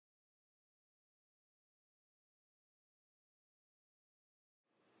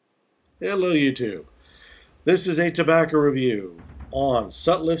Hello YouTube. This is a tobacco review on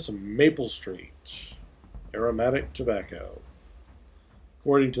Sutliff's Maple Street aromatic tobacco.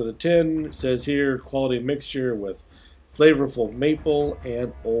 According to the tin, it says here quality mixture with flavorful maple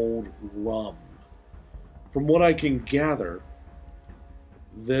and old rum. From what I can gather,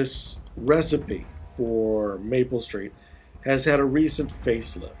 this recipe for Maple Street has had a recent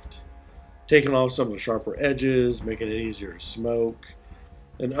facelift, taking off some of the sharper edges, making it easier to smoke,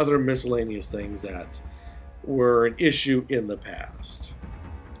 and other miscellaneous things that were an issue in the past.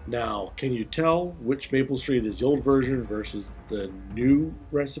 Now, can you tell which Maple Street is the old version versus the new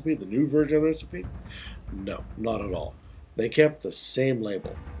recipe, the new version of the recipe? No, not at all. They kept the same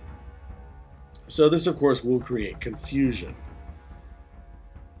label. So this, of course, will create confusion.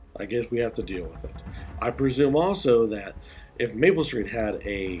 I guess we have to deal with it. I presume also that if Maple Street had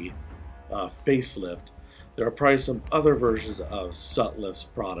a facelift, there are probably some other versions of Sutliff's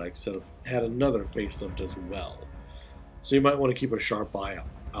products that have had another facelift as well. So you might want to keep a sharp eye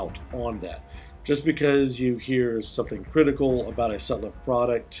out on that. Just because you hear something critical about a Sutliff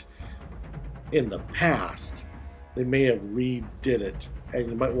product in the past, they may have redid it, and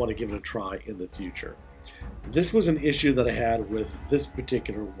you might want to give it a try in the future. This was an issue that I had with this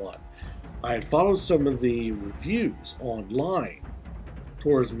particular one. I had followed some of the reviews online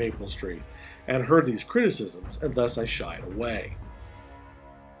towards Maple Street and heard these criticisms, and thus I shied away.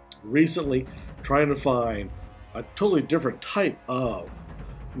 Recently, trying to find a totally different type of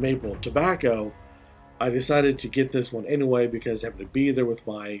maple tobacco, I decided to get this one anyway because I happened to be there with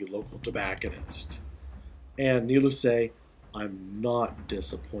my local tobacconist. And needless to say, I'm not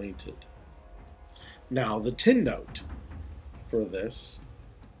disappointed. Now, the tin note for this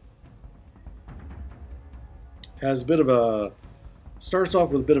has a bit of a, starts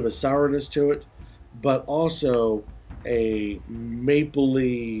off with a bit of a sourness to it, but also a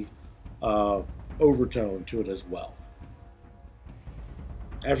mapley overtone to it as well.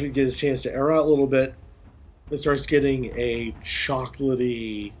 After it gets a chance to air out a little bit, it starts getting a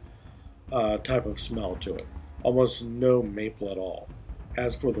chocolatey type of smell to it. Almost no maple at all.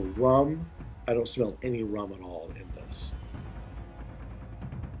 As for the rum, I don't smell any rum at all in this.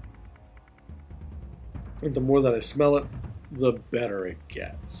 And the more that I smell it, the better it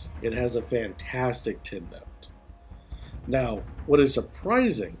gets. It has a fantastic tin note. Now, what is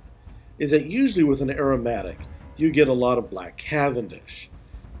surprising is that usually with an aromatic, you get a lot of black Cavendish.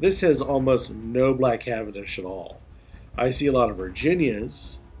 This has almost no black Cavendish at all. I see a lot of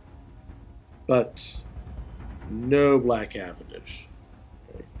Virginias, but no black Cavendish.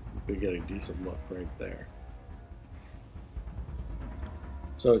 Okay, we get a decent look right there.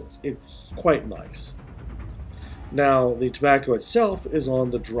 So it's quite nice. Now, the tobacco itself is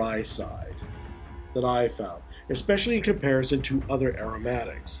on the dry side that I found, especially in comparison to other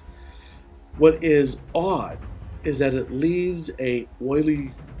aromatics. What is odd is that it leaves a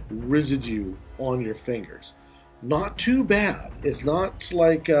oily residue on your fingers. Not too bad. It's not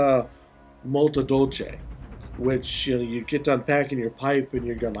like Molto Dolce, which you get done packing your pipe and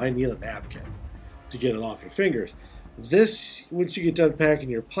you're going, I need a napkin to get it off your fingers. This, once you get done packing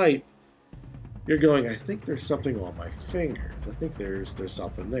your pipe, you're going, I think there's something on my fingers. I think there's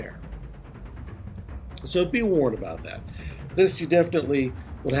something there. So be warned about that. This, you definitely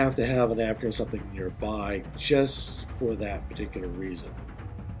would have to have a napkin or something nearby just for that particular reason.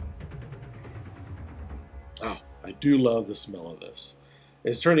 Oh, I do love the smell of this.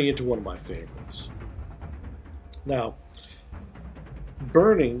 It's turning into one of my favorites. Now,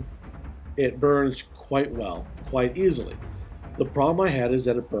 burning, it burns quite well, quite easily. The problem I had is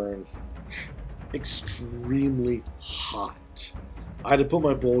that it burns extremely hot. I had to put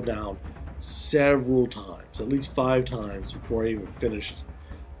my bowl down several times, at least 5 times before I even finished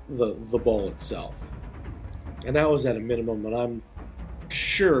the bowl itself. And that was at a minimum, and I'm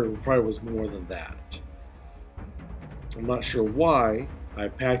sure it probably was more than that. I'm not sure why. I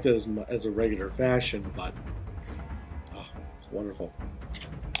packed it as a regular fashion, but oh, it's wonderful.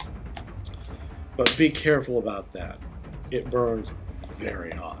 But be careful about that. It burns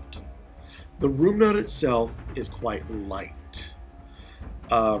very hot. The room note itself is quite light.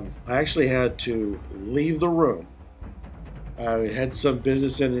 I actually had to leave the room. I had some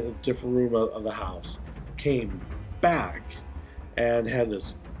business in a different room of the house. Came back and had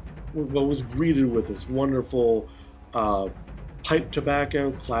this, what was greeted with this wonderful pipe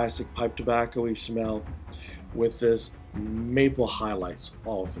tobacco, classic pipe tobacco-y smell with this maple highlights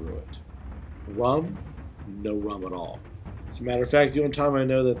all through it. Rum? No rum at all. As a matter of fact, the only time I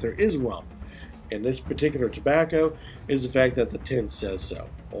know that there is rum in this particular tobacco is the fact that the tin says so.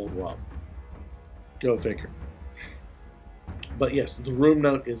 Old rum. Go figure. But yes, the room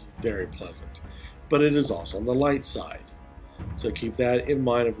note is very pleasant, but it is also on the light side. So keep that in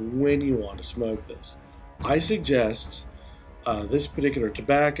mind of when you want to smoke this. I suggest this particular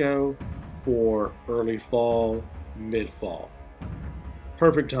tobacco for early fall, mid-fall.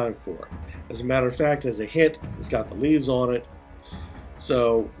 Perfect time for it. As a matter of fact, as a hint, it's got the leaves on it.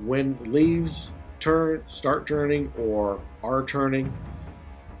 So when leaves start turning, or are turning,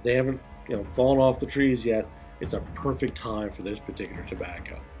 they haven't fallen off the trees yet, it's a perfect time for this particular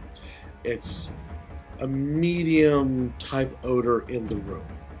tobacco. It's a medium type odor in the room.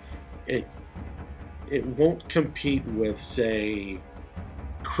 It won't compete with, say,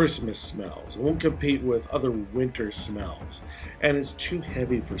 Christmas smells. It won't compete with other winter smells. And it's too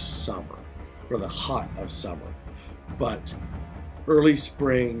heavy for summer, for the hot of summer. But early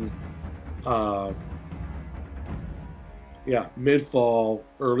spring, mid-fall,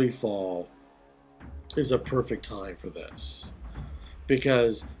 early fall is a perfect time for this,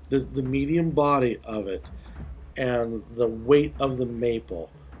 because the medium body of it and the weight of the maple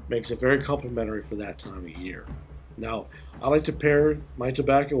makes it very complimentary for that time of year. Now, I like to pair my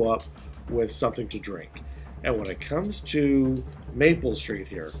tobacco up with something to drink. And when it comes to Maple Street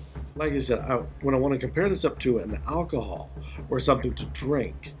here, like I said, when I want to compare this up to an alcohol or something to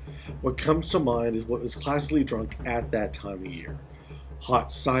drink, what comes to mind is what is classically drunk at that time of year.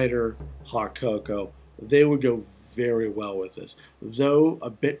 Hot cider, hot cocoa, they would go very well with this, though a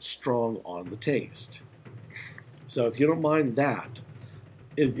bit strong on the taste. So if you don't mind that,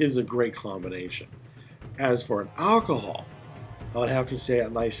 it is a great combination. As for an alcohol, I would have to say a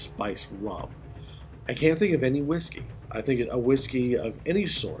nice spiced rum. I can't think of any whiskey. I think a whiskey of any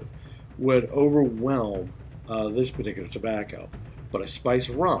sort would overwhelm this particular tobacco. But a spiced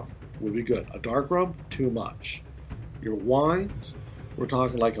rum would be good. A dark rum, too much. Your wines, we're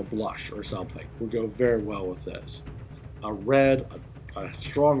talking like a blush or something, would go very well with this. A red, a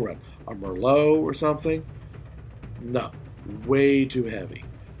strong red, a Merlot or something, no, way too heavy.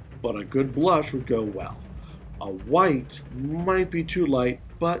 But a good blush would go well. A white might be too light,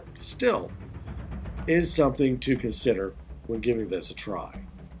 but still is something to consider when giving this a try.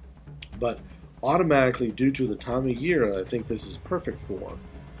 But automatically, due to the time of year I think this is perfect for,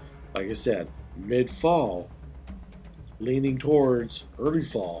 like I said, mid-fall, leaning towards early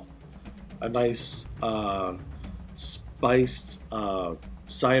fall, a nice spiced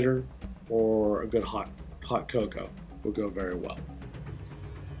cider or a good hot cocoa will go very well.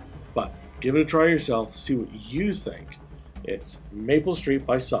 But give it a try yourself, see what you think. It's Maple Street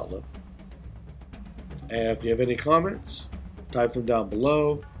by Sutliff. And if you have any comments, type them down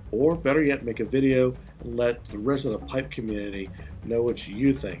below, or better yet, make a video and let the rest of the pipe community know what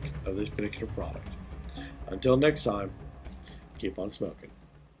you think of this particular product. Until next time, keep on smoking.